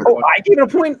 You did. Oh, I gave it a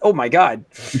point. Oh my god.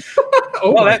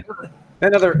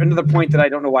 Another point that I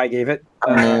don't know why I gave it.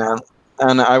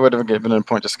 And I would have given it a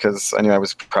point just because I knew I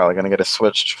was probably going to get a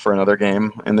Switch for another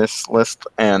game in this list,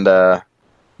 and it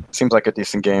seems like a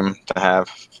decent game to have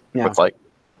with like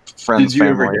friends, family.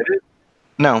 Ever get it?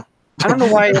 No, I don't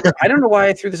know why. I don't know why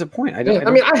I threw this a point. I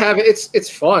mean, I have it. It's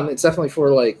fun. It's definitely for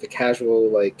like the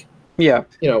casual, like whatever.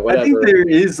 I think there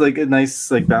is like a nice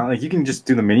like balance. Like you can just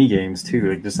do the mini games too.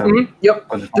 Like just have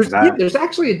There's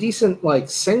actually a decent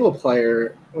like single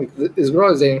player. Like this girl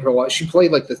I was dating for a while. She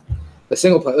played like the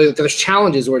single player. Like, there's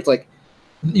challenges where it's like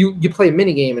you play a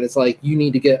mini game and it's like you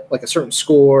need to get like a certain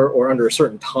score or under a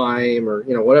certain time or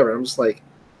whatever. I'm just like,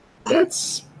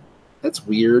 that's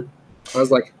weird. I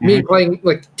was like, me playing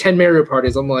like 10 Mario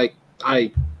parties. I'm like,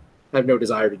 I have no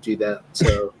desire to do that.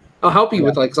 So I'll help you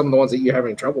with like some of the ones that you're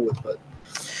having trouble with. But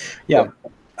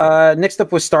next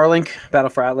up was Starlink Battle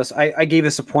for Atlas. I gave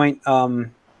this a point.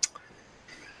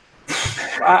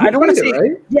 I don't want to say,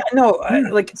 right? Yeah, no,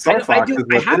 like I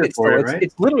have it still. Right?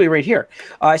 It's literally right here.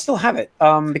 I still have it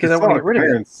because I want to get rid of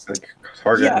it.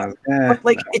 But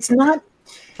like it's not.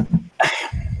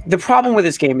 The problem with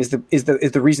this game is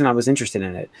the reason I was interested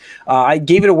in it. I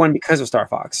gave it a 1 because of Star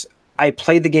Fox. I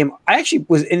played the game. I actually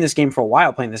was in this game for a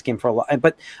while, playing this game for a lot,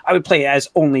 but I would play as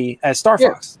Star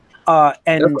Fox.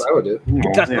 And that's what I would do.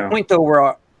 It got to the point though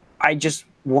where I just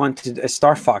wanted a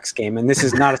Star Fox game, and this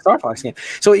is not a Star Fox game.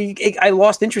 So I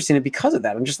lost interest in it because of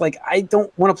that. I'm just like, I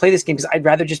don't want to play this game because I'd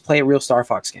rather just play a real Star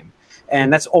Fox game.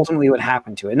 and that's ultimately what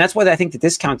happened to it. And that's why I think that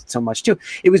this counted so much too.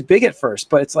 It was big at first,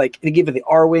 but it's like they gave it the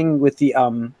R-wing with the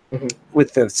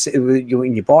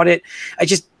when you bought it.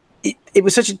 It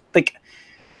was such a like.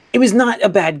 It was not a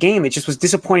bad game. It just was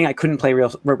disappointing. I couldn't play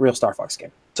real Star Fox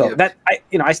game. So that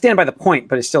I stand by the point,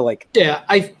 but it's still like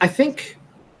I think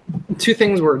two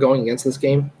things were going against this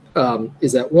game.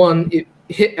 Is that one, it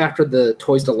hit after the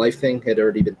Toys to Life thing had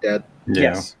already been dead.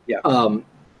 Yes. And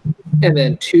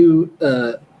then two,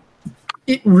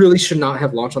 it really should not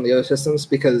have launched on the other systems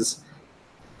because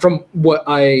from what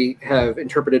I have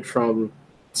interpreted from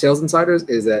sales insiders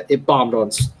is that it bombed on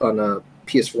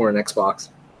PS4 and Xbox.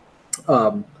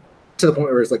 To the point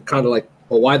where it's like kind of like,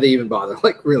 well, why'd they even bother?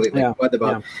 Like, really, why'd they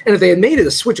bother? Yeah. And if they had made it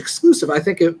a Switch exclusive, I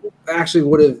think it actually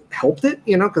would have helped it,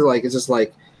 because like it's just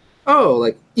like, oh,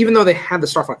 like even though they had the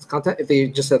Star Fox content, if they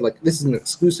just said like this is an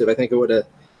exclusive, I think it would have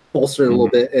bolstered a little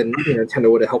bit, and Nintendo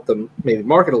would have helped them maybe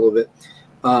market a little bit.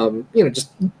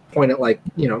 Just point at like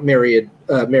Mario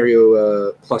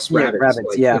plus Rabbids.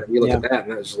 Like, you look at that,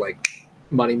 and that was just like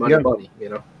money.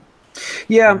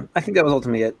 Yeah, I think that was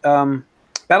ultimately it.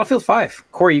 Battlefield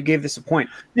 5. Corey, you gave this a point.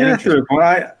 Yeah, true.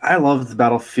 I loved the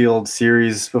Battlefield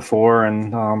series before,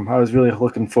 and I was really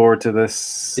looking forward to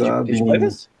this. Did you play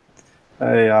this?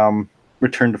 A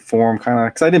return to form, kind of,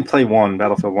 because I didn't play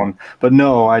Battlefield 1. But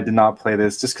no, I did not play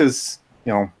this, just because,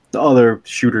 the other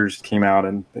shooters came out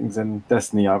and things, and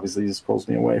Destiny obviously just pulls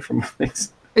me away from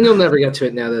things. And you'll never get to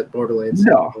it now that Borderlands.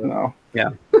 No.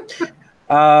 Yeah.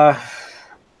 All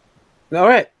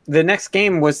right. The next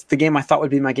game was the game I thought would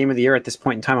be my game of the year at this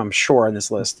point in time, I'm sure, on this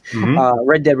list. Mm-hmm.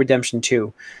 Red Dead Redemption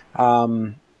 2.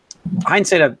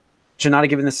 Hindsight, I should not have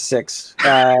given this a 6.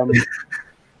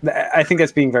 I think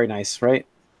that's being very nice, right?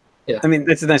 Yeah. I mean,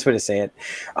 that's a nice way to say it.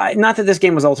 Not that this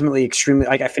game was ultimately extremely...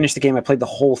 Like, I finished the game. I played the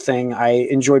whole thing. I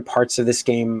enjoyed parts of this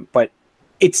game, but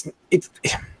it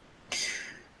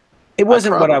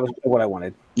wasn't what I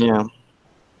wanted. Yeah.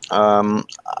 I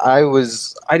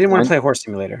didn't want to play a horse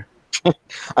simulator.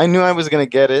 I knew I was going to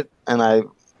get it, and I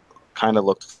kind of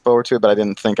looked forward to it, but I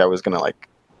didn't think I was going to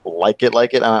like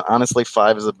it. Honestly,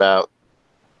 5 is about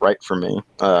right for me.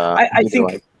 I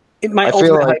think my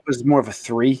ultimate hype was more of a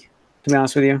 3, to be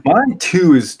honest with you. Mine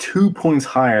 2 is 2 points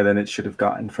higher than it should have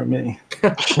gotten from me.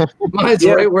 Mine's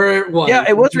right where it was. Yeah,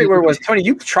 it was right where it was. Tony,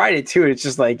 you tried it too. It's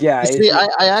just like, yeah. See, I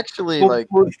actually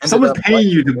someone's paying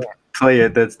you to play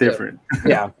it. That's different.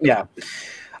 Yeah.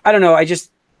 I don't know.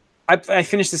 I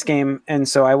finished this game, and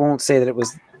so I won't say that it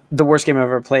was the worst game I've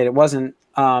ever played. It wasn't.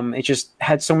 It just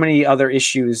had so many other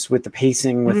issues with the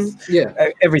pacing, with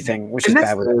everything, which is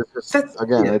bad with it.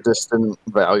 It just didn't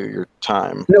value your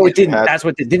time. No, it didn't. That's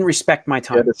what it didn't respect my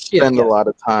time. You had to spend a lot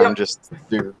of time just to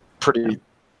do pretty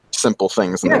simple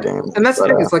things in the game. And that's the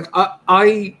thing. It's like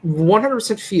I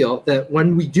 100% feel that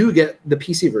when we do get the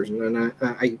PC version, and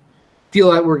I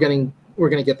feel that we're going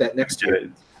to get that next year,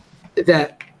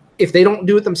 that if they don't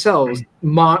do it themselves,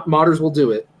 modders will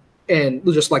do it, and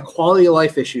just like quality of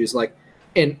life issues,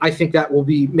 and I think that will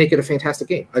make it a fantastic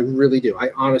game. I really do.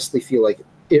 I honestly feel like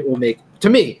it will make, to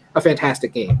me, a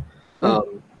fantastic game.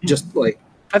 Just like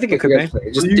I think it could be.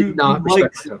 It just did not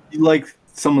respect them. You like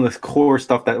some of the core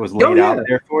stuff that was laid out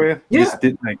there for you. Yeah. Just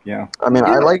didn't I mean,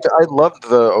 I loved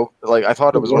I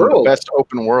thought it was one of the best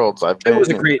open worlds I've been. It was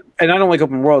great, and I don't like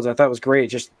open worlds. I thought it was great.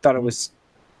 Just thought it was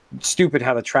stupid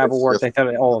how the travel worked. I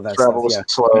thought all of that travel stuff.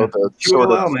 Was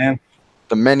slow. Man.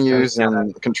 The menus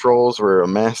and controls were a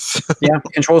mess. Yeah,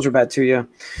 controls were bad too.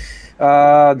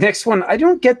 Yeah. Next one, I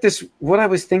don't get this. What I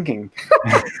was thinking.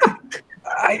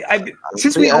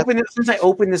 Since I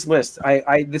opened this list,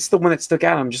 this is the one that stuck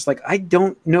out. I'm just like, I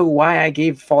don't know why I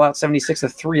gave Fallout 76 a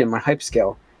 3 in my hype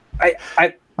scale.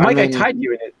 Mike, I tied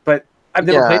you in it, but I've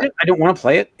never played it. I don't want to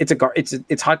play it.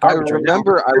 It's hot garbage. I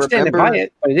remember to buy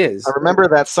it, but it is. I remember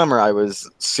that summer I was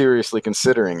seriously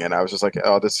considering it. I was just like,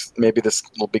 oh, this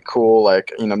will be cool.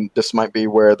 Like, this might be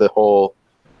where the whole,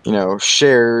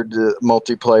 shared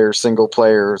multiplayer, single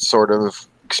player sort of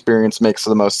experience makes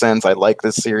the most sense. I like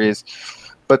this series.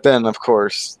 But then, of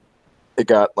course, it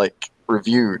got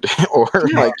reviewed or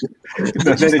then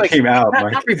it came out.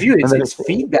 Not reviewed. It's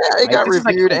feedback. Yeah, it got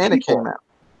reviewed and it came out.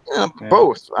 Yeah,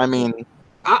 both. I mean,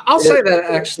 I'll say that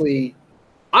actually,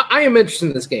 I am interested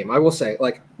in this game. I will say,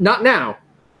 not now.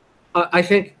 I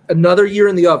think another year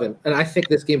in the oven, and I think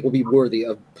this game will be worthy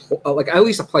of at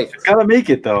least a playthrough. It's gotta make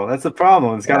it though. That's the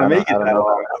problem. It's gotta make it.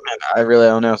 I really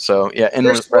don't know. So yeah, in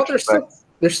retrospect,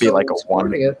 there's still like a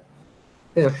 1. It.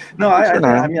 Yeah. No,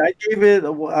 I mean, I gave it. I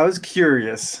was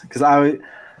curious because I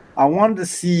wanted to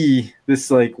see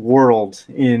this world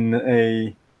in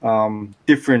a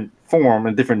different form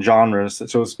and different genres, so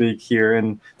to speak, here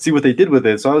and see what they did with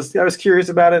it. So I was curious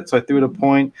about it, so I threw it a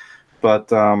point, but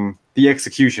the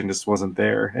execution just wasn't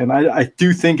there. And I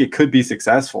do think it could be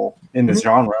successful in this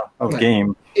genre of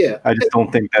game. Yeah, I just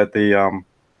don't think that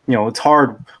it's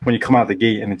hard when you come out the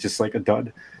gate and it's just like a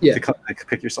dud to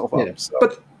pick yourself up. Yeah. So.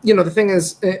 But the thing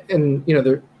is, and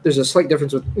there's a slight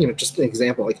difference with just an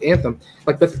example like Anthem.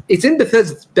 Like it's in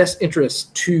Bethesda's best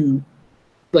interest to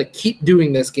like keep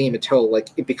doing this game until like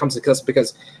it becomes successful,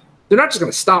 because they're not just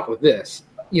going to stop with this,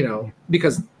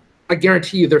 because I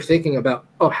guarantee you they're thinking about,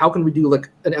 how can we do like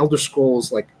an Elder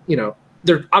Scrolls, like,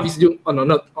 they're obviously doing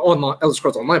another online Elder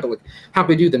Scrolls Online, but like how can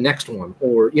we do the next one,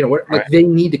 or they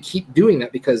need to keep doing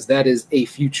that because that is a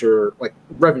future like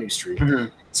revenue stream.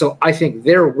 Mm-hmm. So I think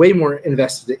they're way more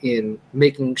invested in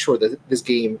making sure that this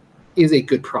game is a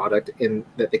good product and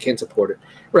that they can support it,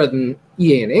 rather than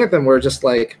EA and Anthem, where it's just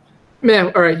like,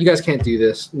 man, all right, you guys can't do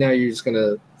this. Now you're just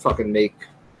gonna fucking make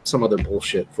some other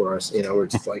bullshit for us. Where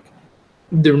it's just like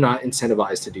they're not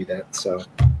incentivized to do that. So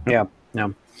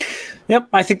Yep,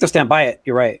 I think they'll stand by it.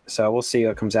 You're right. So we'll see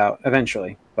what comes out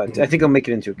eventually. But I think they'll make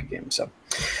it into a good game. So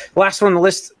last one on the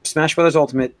list, Smash Brothers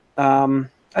Ultimate. I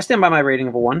stand by my rating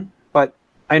of a 1, but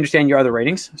I understand your other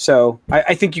ratings. So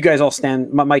I think you guys all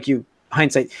stand. Mike, you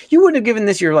hindsight, you would have given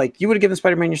this you would have given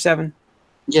Spider-Man your 7.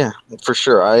 Yeah, for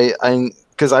sure. I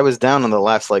because I was down on the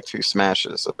last like 2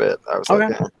 Smashes a bit. I was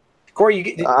like,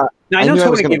 Corey, now I know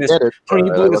Tony gave this. Tony,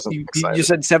 you blew this. You just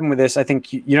said 7 with this. I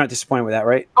think you're not disappointed with that,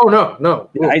 right? Oh no.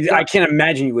 I can't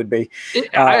imagine you would be.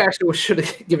 I actually should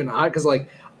have given a high, because like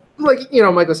Mike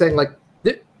was saying, like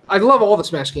I love all the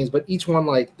Smash games, but each one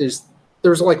like there's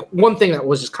like one thing that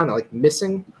was just kind of like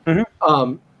missing.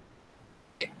 Mm-hmm.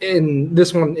 And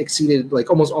this one exceeded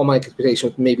like almost all my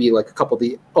expectations, maybe like a couple of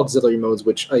the auxiliary modes,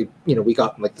 which we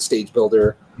got in, like the stage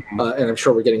builder, and I'm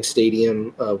sure we're getting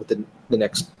Stadium with the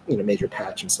next major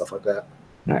patch and stuff like that.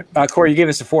 All right, Corey, you gave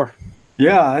us a 4.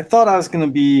 Yeah, I thought I was gonna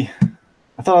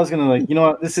like,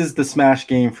 this is the Smash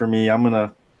game for me. I'm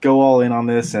gonna go all in on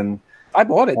this, and I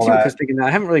bought it too because thinking that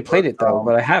I haven't really played it though,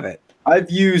 but I have it.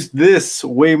 I've used this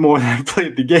way more than I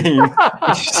played the game,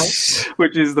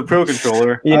 which is the Pro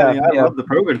Controller. I love the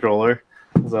Pro Controller.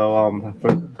 So,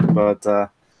 but I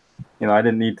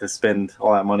didn't need to spend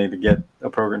all that money to get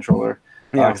a Pro Controller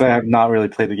because I have not really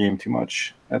played the game too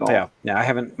much at all. Yeah, I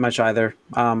haven't much either.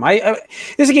 This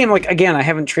is a game, like, again, I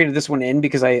haven't traded this one in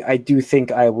because I do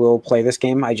think I will play this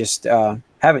game. I just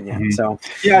haven't yet. Mm-hmm. So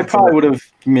yeah, I probably would have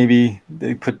maybe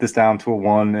they put this down to a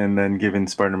 1 and then given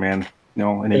Spider-Man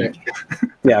an 8.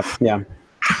 Yeah.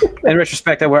 In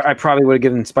retrospect, I probably would have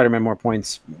given Spider-Man more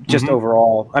points just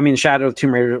overall. I mean, Shadow of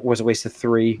Tomb Raider was a waste of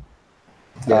 3.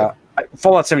 Yeah.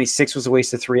 Fallout 76 was a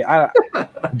waste of 3. I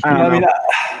don't know.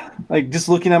 Like, just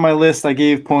looking at my list, I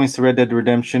gave points to Red Dead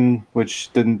Redemption,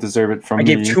 which didn't deserve it from me. I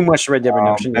gave too much to Red Dead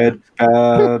Redemption.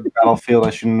 Battlefield, I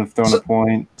shouldn't have thrown a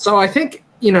point. So I think,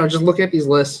 just looking at these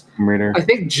lists, I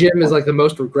think Jim is like the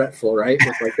most regretful, right?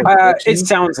 With, like, it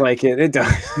sounds like it. It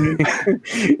does.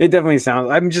 It definitely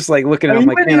sounds. I'm just like looking at it. I'm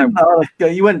like, man,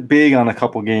 you went big on a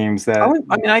couple games that.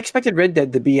 I expected Red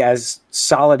Dead to be as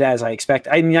solid as I expect.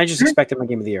 I just expected my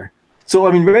game of the year. So,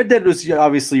 Red Dead was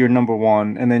obviously your number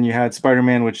 1, and then you had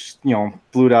Spider-Man, which,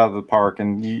 blew it out of the park,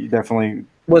 and you definitely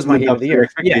was my game of the year.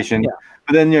 Expectation. Yeah.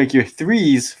 But then, your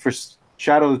 3s for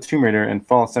Shadow of the Tomb Raider and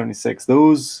Fallout 76,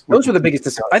 those were the biggest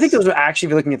disappointment. I think those were actually, if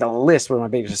you're looking at the list, were my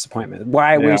biggest disappointment.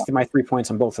 Why I wasted my 3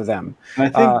 points on both of them.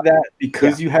 And I think that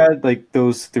because you had like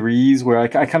those 3s where I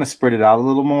kind of spread it out a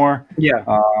little more. Yeah.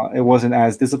 It wasn't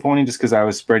as disappointing just because I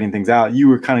was spreading things out. You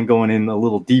were kind of going in a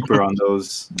little deeper on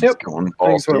those. Yep.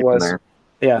 That's what it was. There.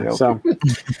 Yeah. So.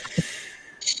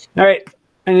 All right.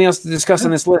 Anything else to discuss on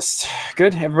this list?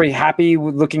 Good. Everybody happy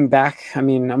with looking back? I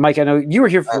mean, Mike, I know you were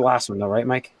here for the last one, though, right,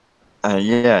 Mike?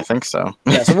 Yeah, I think so.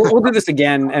 Yeah, so we'll do this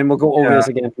again, and we'll go over this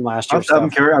again from last year.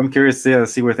 I'm curious to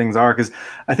see where things are, because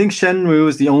I think Shenmue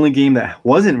is the only game that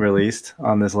wasn't released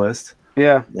on this list.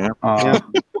 Yeah.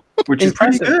 Which is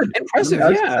pretty good. Impressive, I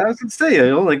was going to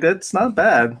say, that's not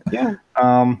bad. Yeah.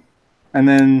 And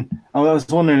then I was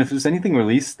wondering if there's anything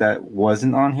released that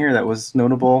wasn't on here that was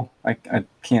notable. I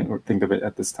can't think of it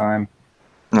at this time.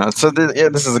 No, so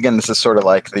this is sort of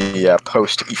like the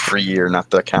post E3 year,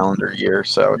 not the calendar year.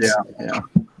 So it's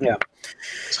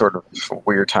sort of a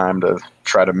weird time to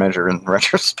try to measure in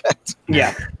retrospect.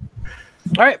 Yeah.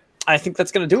 All right. I think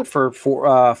that's going to do it for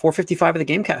 455 of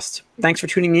the Gamecast. Thanks for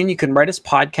tuning in. You can write us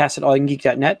podcast at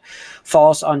allyoucangeek.net.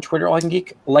 Follow us on Twitter,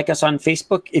 allyoucangeek. Like us on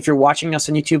Facebook. If you're watching us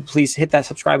on YouTube, please hit that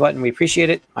subscribe button. We appreciate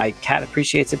it. My cat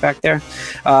appreciates it back there.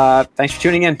 Thanks for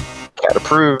tuning in. Cat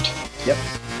approved. Yep.